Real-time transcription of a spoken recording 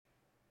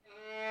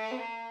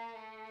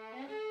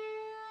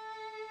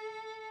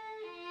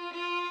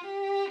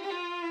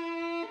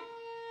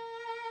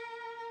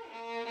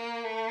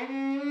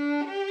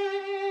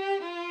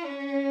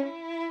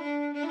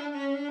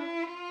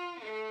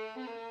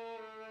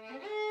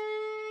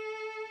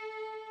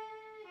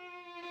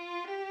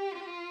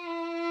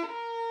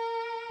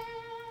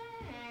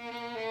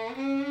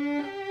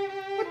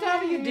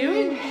you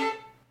doing?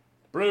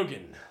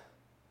 Brogan,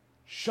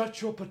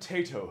 shut your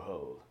potato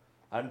hole.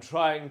 I'm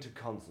trying to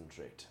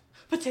concentrate.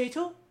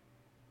 Potato?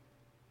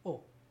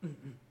 Oh.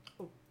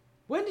 Oh.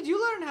 When did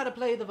you learn how to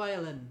play the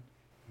violin?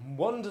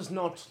 One does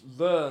not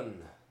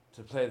learn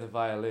to play the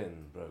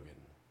violin, Brogan.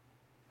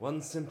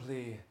 One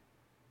simply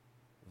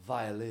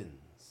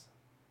violins.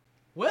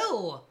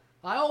 Well,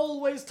 I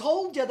always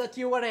told you that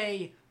you were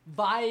a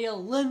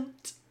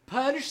violent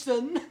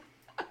person.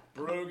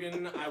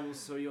 Brogan, I will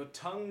sew your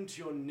tongue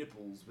to your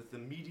nipples with the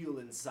medial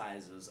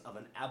incisors of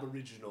an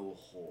aboriginal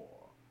whore.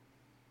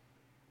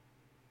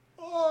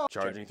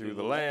 Charging through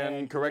the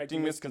land,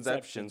 correcting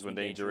misconceptions when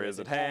danger is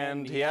at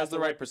hand. He has the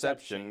right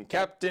perception,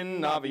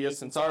 Captain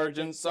Obvious and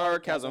Sergeant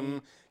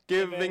Sarcasm,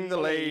 giving the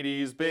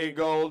ladies big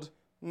old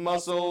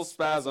muscle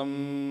spasms.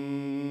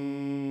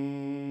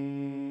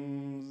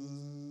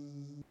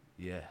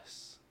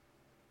 Yes.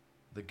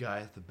 The guy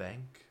at the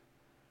bank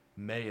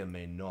may or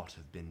may not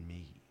have been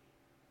me.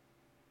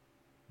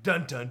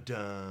 Dun dun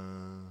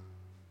dun.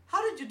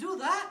 How did you do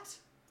that?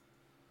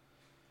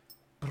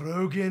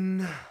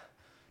 Brogan,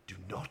 do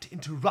not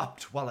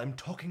interrupt while I'm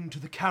talking to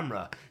the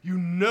camera. You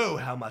know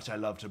how much I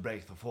love to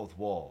break the fourth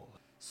wall.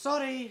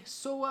 Sorry,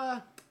 so,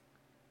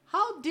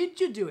 how did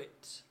you do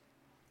it?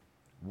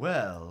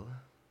 Well...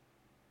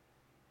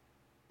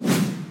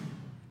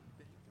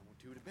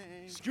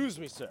 Excuse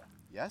me, sir.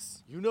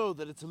 Yes? You know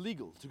that it's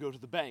illegal to go to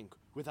the bank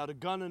without a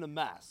gun and a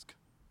mask.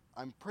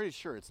 I'm pretty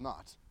sure it's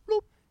not.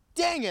 Bloop.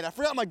 Dang it, I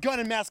forgot my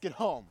gun and mask at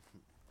home.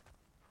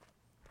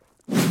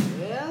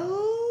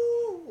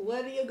 Well,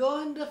 when are you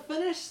going to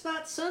finish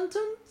that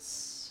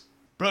sentence?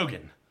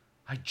 Brogan,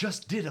 I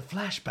just did a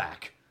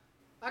flashback.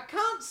 I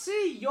can't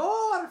see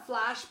your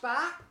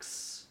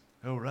flashbacks.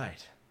 Oh,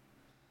 right.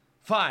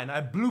 Fine,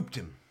 I blooped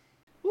him.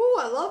 Ooh,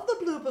 I love the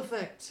bloop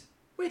effect.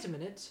 Wait a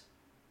minute.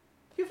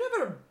 You've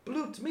never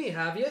blooped me,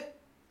 have you?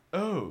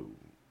 Oh,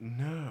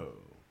 no.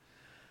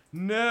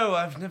 No,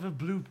 I've never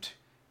blooped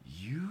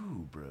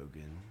you,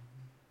 Brogan.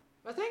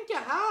 I think you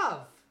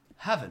have.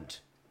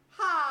 Haven't.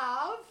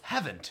 Have.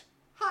 Haven't.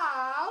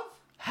 Have.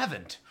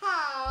 Haven't.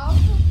 Have.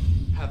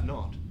 Have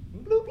not.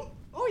 Bloop, bloop.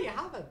 Oh, you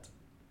haven't.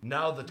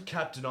 Now that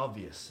Captain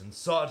Obvious and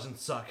Sergeant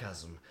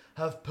Sarcasm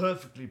have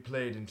perfectly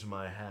played into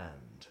my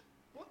hand,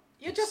 What?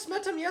 You just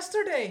met him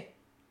yesterday.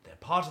 they're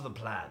part of the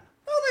plan.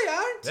 No, they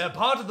aren't. They're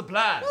part of the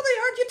plan. No, they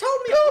aren't. You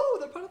told me. Oh,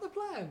 they're part of the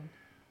plan.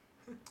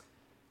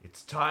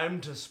 It's time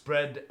to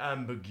spread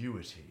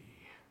ambiguity.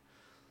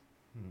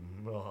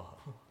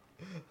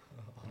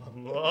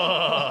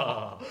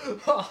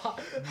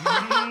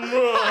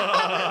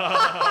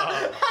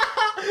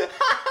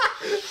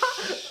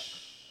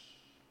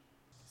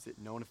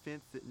 Sitting on a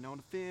fence,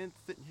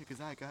 sitting here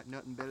because I got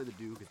nothing better to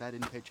do because I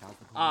didn't pay child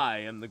support. I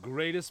am the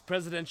greatest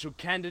presidential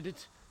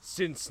candidate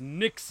since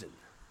Nixon.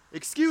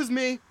 Excuse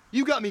me,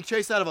 you got me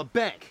chased out of a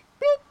bank.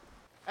 Bloop.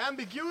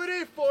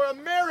 Ambiguity for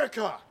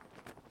America!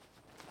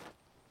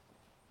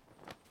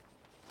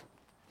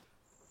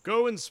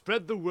 Go and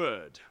spread the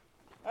word.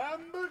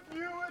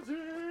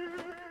 Ambiguity!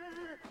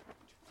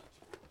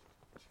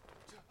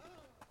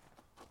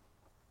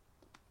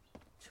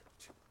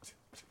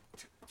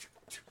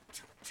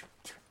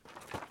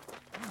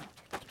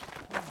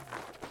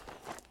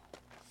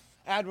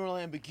 Admiral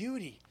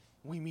Ambiguity,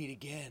 we meet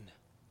again.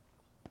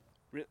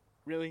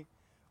 Really?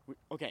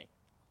 Okay.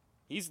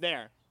 He's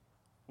there.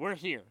 We're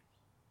here.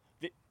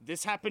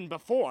 This happened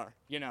before,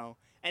 you know.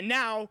 And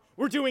now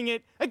we're doing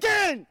it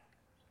again!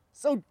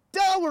 So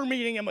duh, we're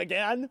meeting him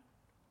again!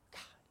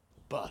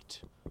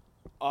 But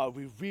are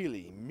we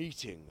really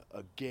meeting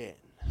again?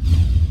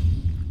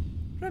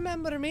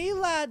 Remember me,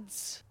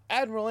 lads?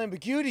 Admiral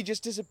Ambiguity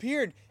just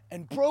disappeared,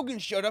 and Brogan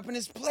showed up in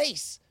his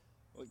place.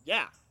 Well,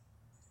 yeah.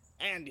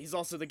 And he's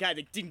also the guy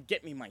that didn't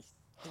get me my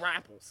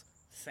grapples.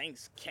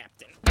 Thanks,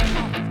 Captain.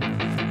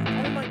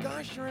 Oh my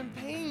gosh, you're in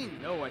pain.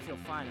 No, I feel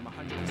fine. I'm 100%.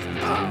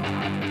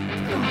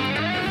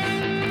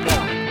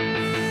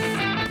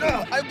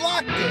 I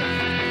blocked it.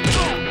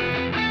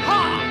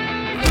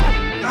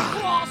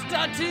 Cross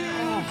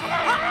tattoos!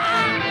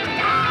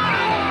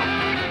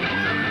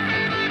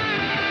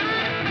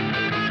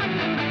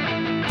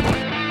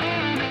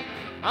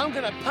 I'm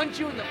gonna punch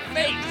you in the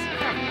face.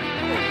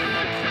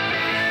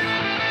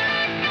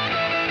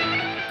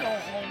 Go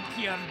home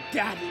to your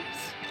daddies.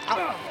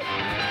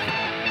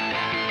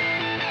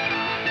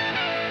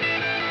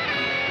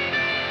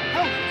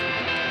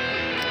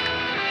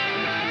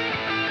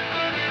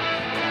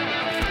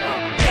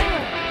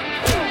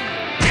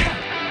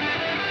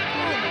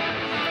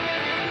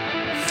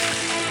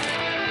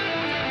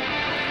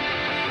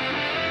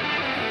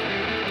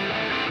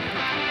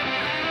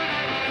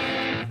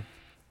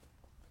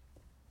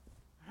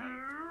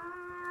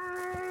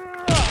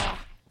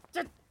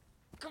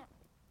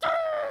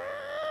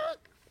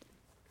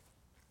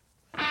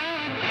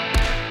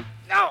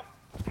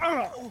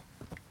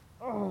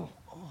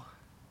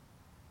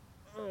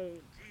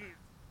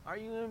 Are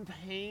you in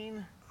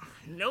pain?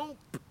 Nope.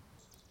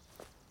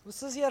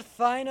 This is your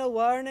final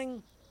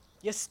warning.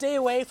 You stay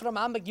away from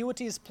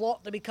Ambiguity's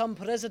plot to become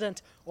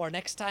president, or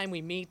next time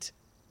we meet,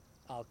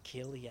 I'll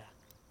kill ya.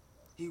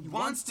 He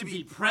wants to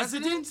be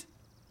president?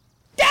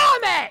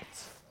 Damn it!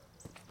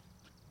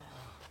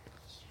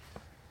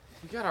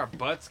 We got our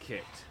butts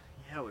kicked.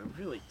 Yeah, we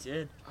really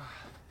did.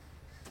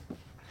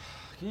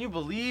 Can you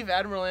believe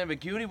Admiral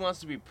Ambiguity wants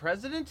to be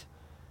president?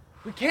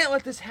 We can't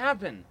let this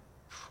happen.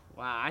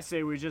 Wow, I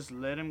say we just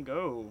let him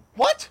go.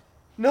 What?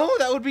 No,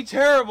 that would be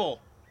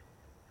terrible.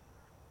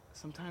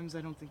 Sometimes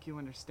I don't think you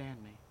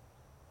understand me.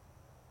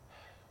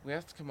 We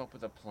have to come up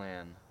with a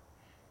plan.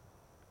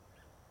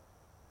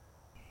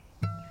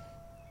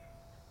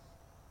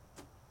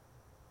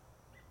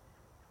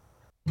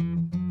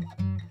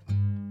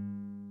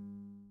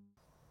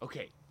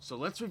 Okay, so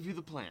let's review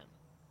the plan.